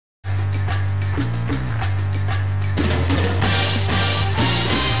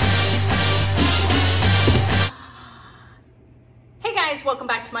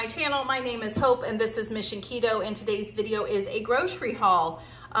welcome back to my channel. My name is Hope and this is Mission Keto, and today's video is a grocery haul.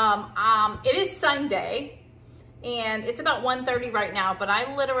 It is Sunday and it's about 1:30 right now, but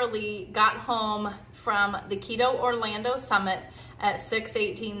I literally got home from the Keto Orlando Summit at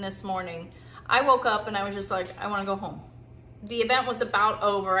 6:18 this morning. I woke up and I was just like, I want to go home. The event was about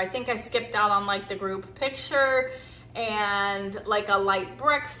over. I think I skipped out on like the group picture and like a light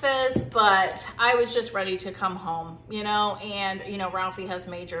breakfast, but I was just ready to come home, you know, and you know, Ralphie has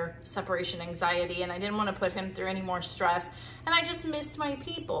major separation anxiety and I didn't want to put him through any more stress, and I just missed my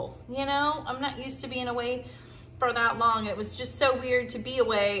people, you know. I'm not used to being away for that long. It was just so weird to be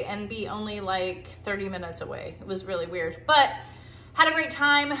away and be only like 30 minutes away. It was really weird, but had a great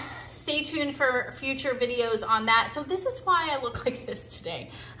time. Stay tuned for future videos on that. So this is why I look like this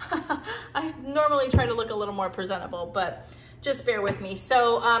today. I normally try to look a little more presentable, but just bear with me.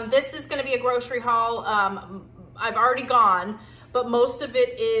 So this is gonna be a grocery haul. I've already gone, but most of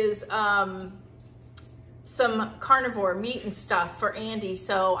it is some carnivore meat and stuff for Andy.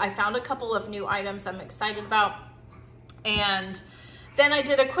 So I found a couple of new items I'm excited about. And then I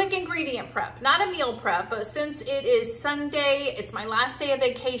did a quick ingredient prep, not a meal prep, but since it is Sunday, it's my last day of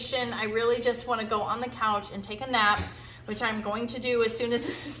vacation, I really just want to go on the couch and take a nap, which I'm going to do as soon as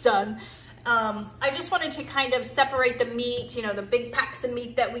this is done. I just wanted to kind of separate the meat, you know, the big packs of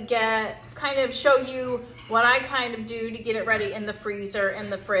meat that we get, kind of show you what I kind of do to get it ready in the freezer, in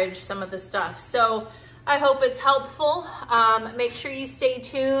the fridge, some of the stuff. So I hope it's helpful. Make sure you stay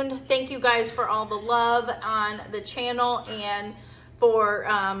tuned. Thank you guys for all the love on the channel and for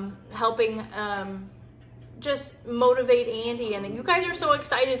helping just motivate Andy. And you guys are so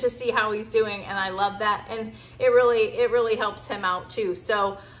excited to see how he's doing, and I love that. And it really helps him out too.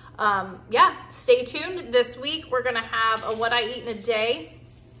 So yeah, stay tuned. This week we're gonna have a what I eat in a day,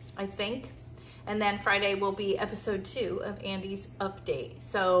 I think. And then Friday will be episode 2 of Andy's update.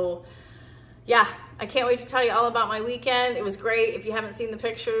 So yeah, I can't wait to tell you all about my weekend. It was great. If you haven't seen the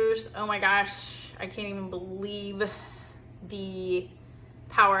pictures, oh my gosh, I can't even believe the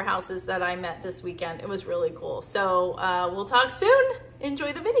powerhouses that I met this weekend. It was really cool. So we'll talk soon.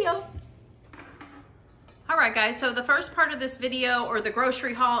 Enjoy the video. All right, guys, so the first part of this video, or the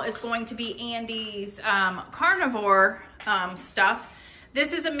grocery haul, is going to be Andy's carnivore stuff.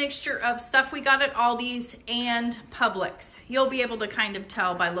 This is a mixture of stuff we got at Aldi's and Publix. You'll be able to kind of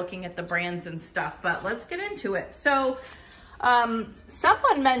tell by looking at the brands and stuff, but let's get into it. So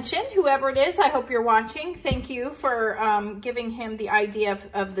someone mentioned, whoever it is, I hope you're watching, thank you for giving him the idea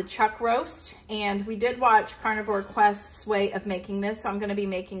of the chuck roast. And we did watch Carnivore Quest's way of making this, so I'm gonna be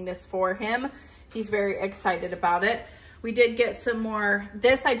making this for him. He's very excited about it. We did get some more.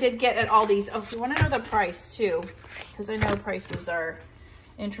 This I did get at Aldi's. Oh, if you wanna know the price too, because I know prices are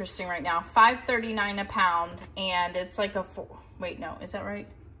interesting right now. $5.39 a pound, and it's like a wait, no, is that right?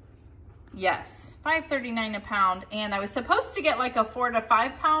 Yes, $5.39 a pound, and I was supposed to get like a 4 to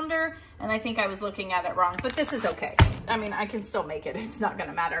 5 pounder, and I think I was looking at it wrong, but this is okay. I mean, I can still make it. It's not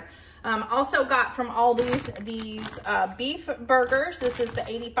gonna matter. Also got from Aldi's these beef burgers. This is the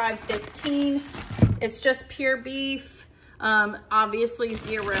 85/15. It's just pure beef, obviously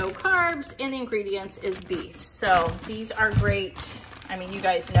 0 carbs, and the ingredients is beef. So these are great. I mean, you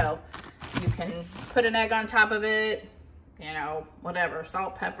guys know, you can put an egg on top of it, you know, whatever,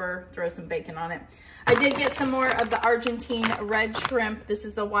 salt, pepper, throw some bacon on it. I did get some more of the Argentine red shrimp. This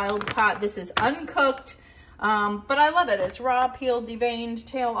is the wild caught. This is uncooked, but I love it. It's raw, peeled, deveined,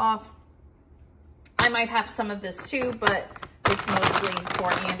 tail off. I might have some of this too, but it's mostly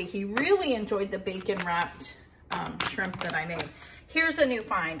for Andy. He really enjoyed the bacon wrapped shrimp that I made. Here's a new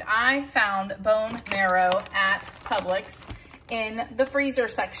find. I found bone marrow at Publix in the freezer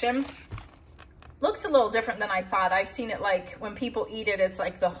section. Looks a little different than I thought. I've seen it like when people eat it, it's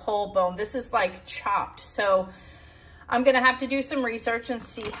like the whole bone. This is like chopped. So I'm gonna have to do some research and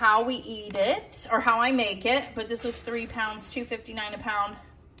see how we eat it or how I make it. But this was 3 pounds, $2.59 a pound.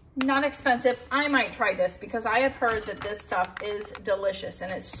 Not expensive. I might try this because I have heard that this stuff is delicious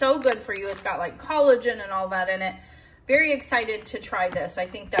and it's so good for you. It's got like collagen and all that in it. Very excited to try this. I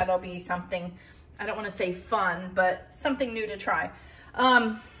think that'll be something, I don't want to say fun, but something new to try.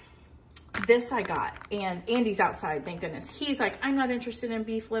 This I got, and Andy's outside, thank goodness. He's like, I'm not interested in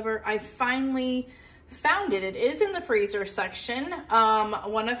beef liver. I finally found it. It is in the freezer section.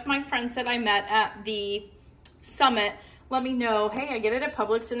 One of my friends that I met at the summit let me know, hey, I get it at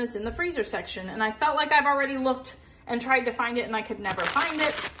Publix and it's in the freezer section. And I felt like I've already looked and tried to find it and I could never find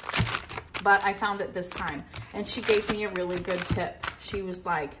it, but I found it this time. And she gave me a really good tip. She was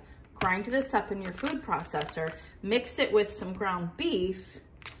like, grind this up in your food processor, mix it with some ground beef,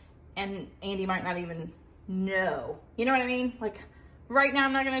 and Andy might not even know. You know what I mean? Like, right now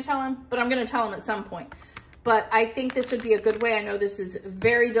I'm not gonna tell him, but I'm gonna tell him at some point. But I think this would be a good way. I know this is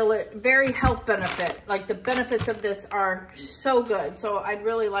very health benefit. Like the benefits of this are so good. So I'd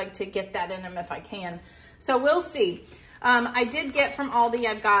really like to get that in him if I can. So we'll see. I did get from Aldi,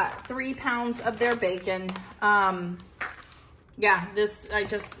 I've got 3 pounds of their bacon. Yeah, I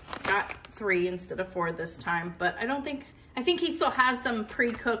just got 3 instead of 4 this time. But I think he still has some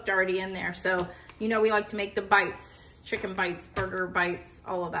pre-cooked already in there. So, you know, we like to make the bites, chicken bites, burger bites,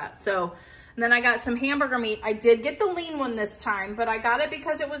 all of that. So, and then I got some hamburger meat. I did get the lean one this time, but I got it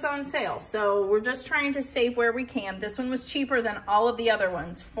because it was on sale. So we're just trying to save where we can. This one was cheaper than all of the other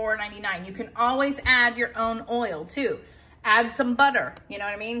ones, $4.99. You can always add your own oil too. Add some butter, you know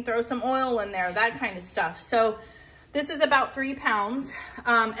what I mean? Throw some oil in there, that kind of stuff. So this is about 3 pounds.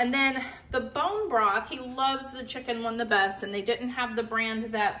 And then the bone broth, he loves the chicken one the best, and they didn't have the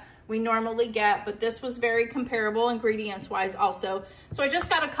brand that we normally get, but this was very comparable ingredients wise also. So I just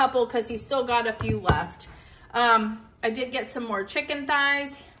got a couple because he's still got a few left. I did get some more chicken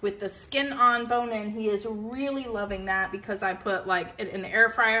thighs with the skin on bone in. He is really loving that because I put like it in the air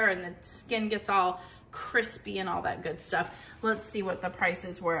fryer and the skin gets all crispy and all that good stuff. Let's see what the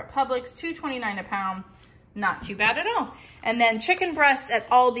prices were at Publix. $2.29 a pound. Not too bad at all. And then chicken breast at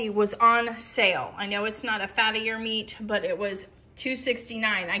Aldi was on sale. I know it's not a fattier meat, but it was $2.69.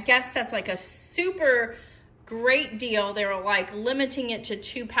 I guess that's like a super great deal. They were like limiting it to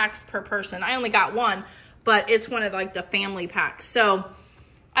 2 packs per person. I only got 1, but it's one of like the family packs. So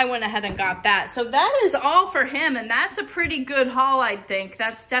I went ahead and got that. So that is all for him. And that's a pretty good haul, I think.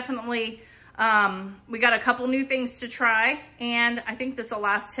 That's definitely, we got a couple new things to try. And I think this will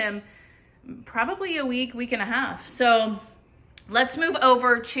last him probably a week, week and a half. So let's move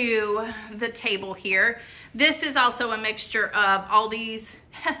over to the table here. This is also a mixture of Aldi's.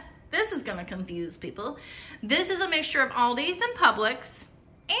 This is gonna confuse people. This is a mixture of Aldi's and Publix,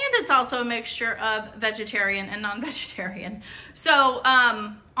 and it's also a mixture of vegetarian and non-vegetarian. So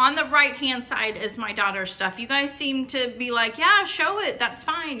on the right-hand side is my daughter's stuff. You guys seem to be like, yeah, show it, that's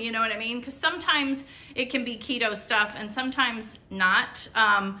fine, you know what I mean? Because sometimes it can be keto stuff and sometimes not.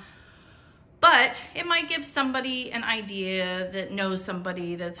 But it might give somebody an idea that knows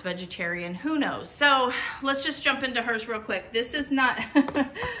somebody that's vegetarian. Who knows? So let's just jump into hers real quick. This is not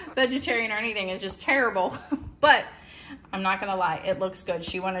vegetarian or anything. It's just terrible. But I'm not going to lie. It looks good.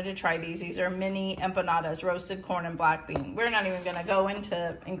 She wanted to try these. These are mini empanadas, roasted corn and black bean. We're not even going to go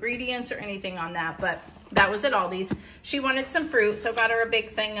into ingredients or anything on that. But that was at Aldi's. She wanted some fruit. So got her a big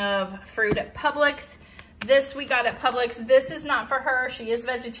thing of fruit at Publix. This we got at Publix. This is not for her. She is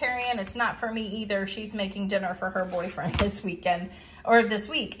vegetarian. It's not for me either. She's making dinner for her boyfriend this weekend or this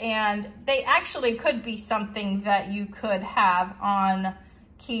week. And they actually could be something that you could have on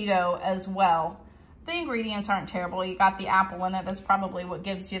keto as well. The ingredients aren't terrible. You got the apple in it. That's probably what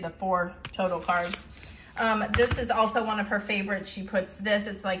gives you the 4 total carbs. This is also one of her favorites. She puts this.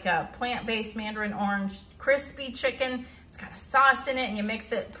 It's like a plant-based mandarin orange crispy chicken. It's got a sauce in it and you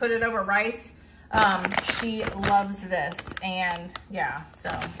mix it, put it over rice. She loves this, and yeah, so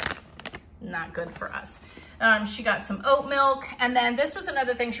not good for us. She got some oat milk, and then this was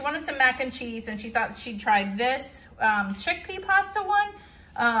another thing. She wanted some mac and cheese, and she thought she'd try this chickpea pasta one.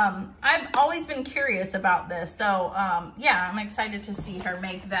 I've always been curious about this, so yeah, I'm excited to see her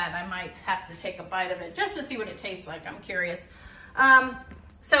make that. I might have to take a bite of it just to see what it tastes like. I'm curious.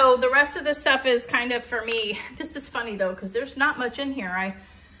 So the rest of this stuff is kind of for me. This is funny though, because there's not much in here.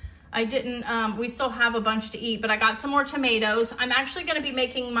 I didn't, we still have a bunch to eat, but I got some more tomatoes. I'm actually going to be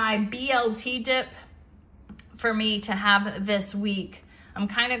making my BLT dip for me to have this week. I'm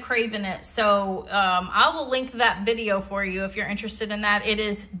kind of craving it. So I will link that video for you if you're interested in that. It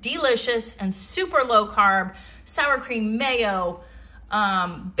is delicious and super low carb, sour cream, mayo,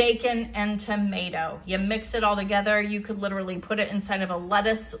 bacon and tomato. You mix it all together. You could literally put it inside of a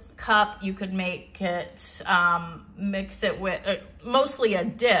lettuce cup. You could make it, mix it with mostly a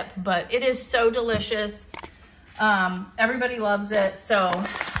dip, but it is so delicious. Everybody loves it. So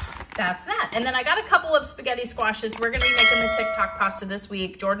that's that. And then I got a couple of spaghetti squashes. We're going to be making the TikTok pasta this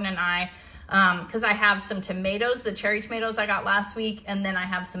week, Jordan and I, because I have some tomatoes, the cherry tomatoes I got last week, and then I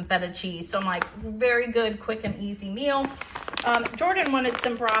have some feta cheese. So I'm like, very good, quick and easy meal. Jordan wanted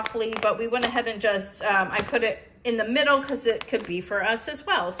some broccoli, but we went ahead and just, I put it in the middle because it could be for us as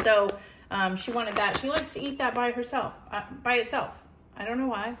well. So she wanted that. She likes to eat that by herself, by itself. I don't know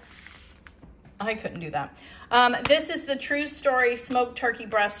why. I couldn't do that. This is the True Story smoked turkey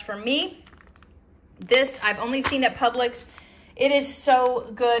breast for me. This I've only seen at Publix. It is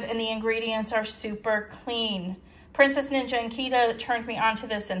so good and the ingredients are super clean. Princess Ninja and Keto turned me onto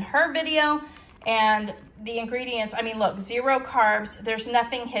this in her video, and the ingredients, I mean, look, 0 carbs. There's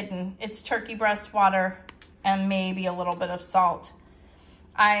nothing hidden. It's turkey breast water and maybe a little bit of salt.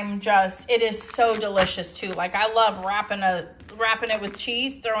 It is so delicious too. Like, I love wrapping it with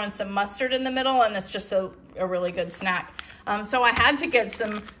cheese, throwing some mustard in the middle, and it's just a really good snack. So I had to get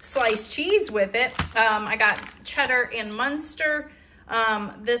some sliced cheese with it. I got cheddar and Munster.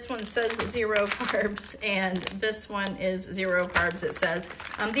 This one says 0 carbs, and this one is 0 carbs, it says.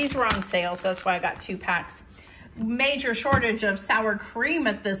 These were on sale, so that's why I got 2 packs. Major shortage of sour cream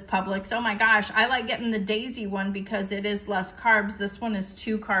at this Publix. Oh my gosh, I like getting the Daisy one because it is less carbs. This one is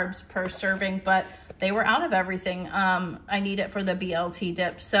 2 carbs per serving, but they were out of everything. I need it for the BLT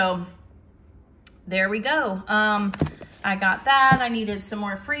dip, so there we go. I got that. I needed some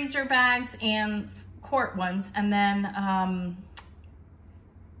more freezer bags and quart ones, and then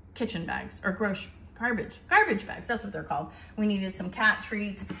kitchen bags or garbage bags, that's what they're called. We needed some cat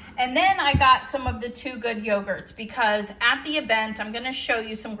treats. And then I got some of the Too Good yogurts because at the event, I'm gonna show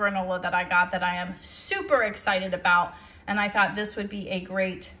you some granola that I got that I am super excited about. And I thought this would be a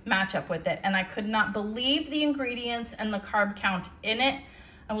great matchup with it. And I could not believe the ingredients and the carb count in it.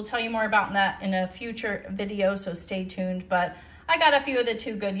 I will tell you more about that in a future video, so stay tuned. But I got a few of the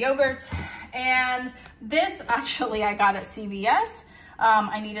Too Good yogurts. And this actually I got at CVS.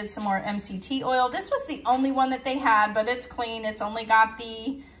 I needed some more MCT oil. This was the only one that they had, but it's clean. It's only got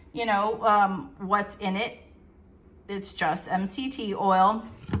the, you know, what's in it. It's just MCT oil.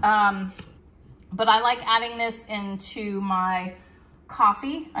 But I like adding this into my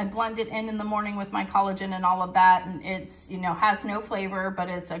coffee. I blend it in the morning with my collagen and all of that. And it's, you know, has no flavor, but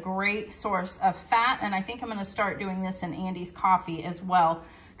it's a great source of fat. And I think I'm going to start doing this in Andy's coffee as well,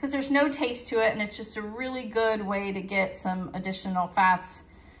 because there's no taste to it, and it's just a really good way to get some additional fats.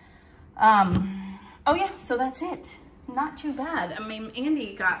 Oh yeah, so that's it. Not too bad. I mean,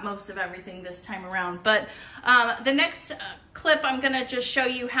 Andy got most of everything this time around, but the next clip, I'm gonna just show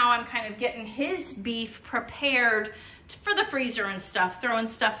you how I'm kind of getting his beef prepared for the freezer and stuff, throwing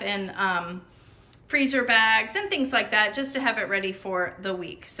stuff in freezer bags and things like that, just to have it ready for the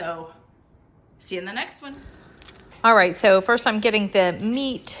week. So see you in the next one. All right, so first I'm getting the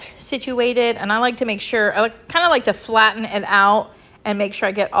meat situated, and I like to make sure, I kind of like to flatten it out and make sure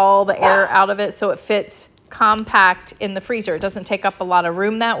I get all the air out of it so it fits compact in the freezer. It doesn't take up a lot of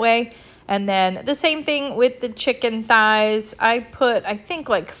room that way. And then the same thing with the chicken thighs. I put, I think,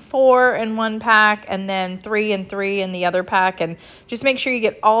 like 4 in one pack and then 3 and 3 in the other pack, and just make sure you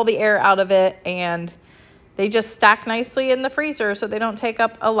get all the air out of it, and they just stack nicely in the freezer so they don't take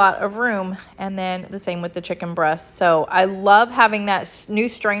up a lot of room. And then the same with the chicken breasts. So I love having that new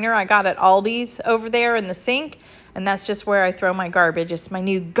strainer I got at Aldi's over there in the sink. And that's just where I throw my garbage. It's my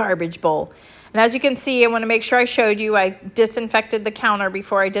new garbage bowl. And as you can see, I want to make sure I showed you, I disinfected the counter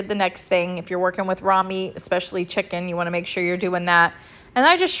before I did the next thing. If you're working with raw meat, especially chicken, you want to make sure you're doing that. And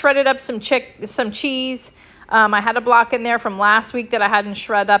I just shredded up some cheese. I had a block in there from last week that I hadn't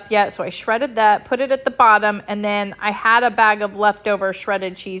shredded up yet, so I shredded that, put it at the bottom, and then I had a bag of leftover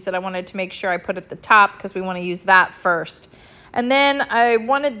shredded cheese that I wanted to make sure I put at the top because we want to use that first. And then I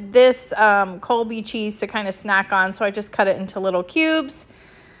wanted this Colby cheese to kind of snack on, so I just cut it into little cubes.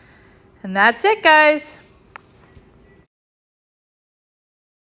 And that's it, guys.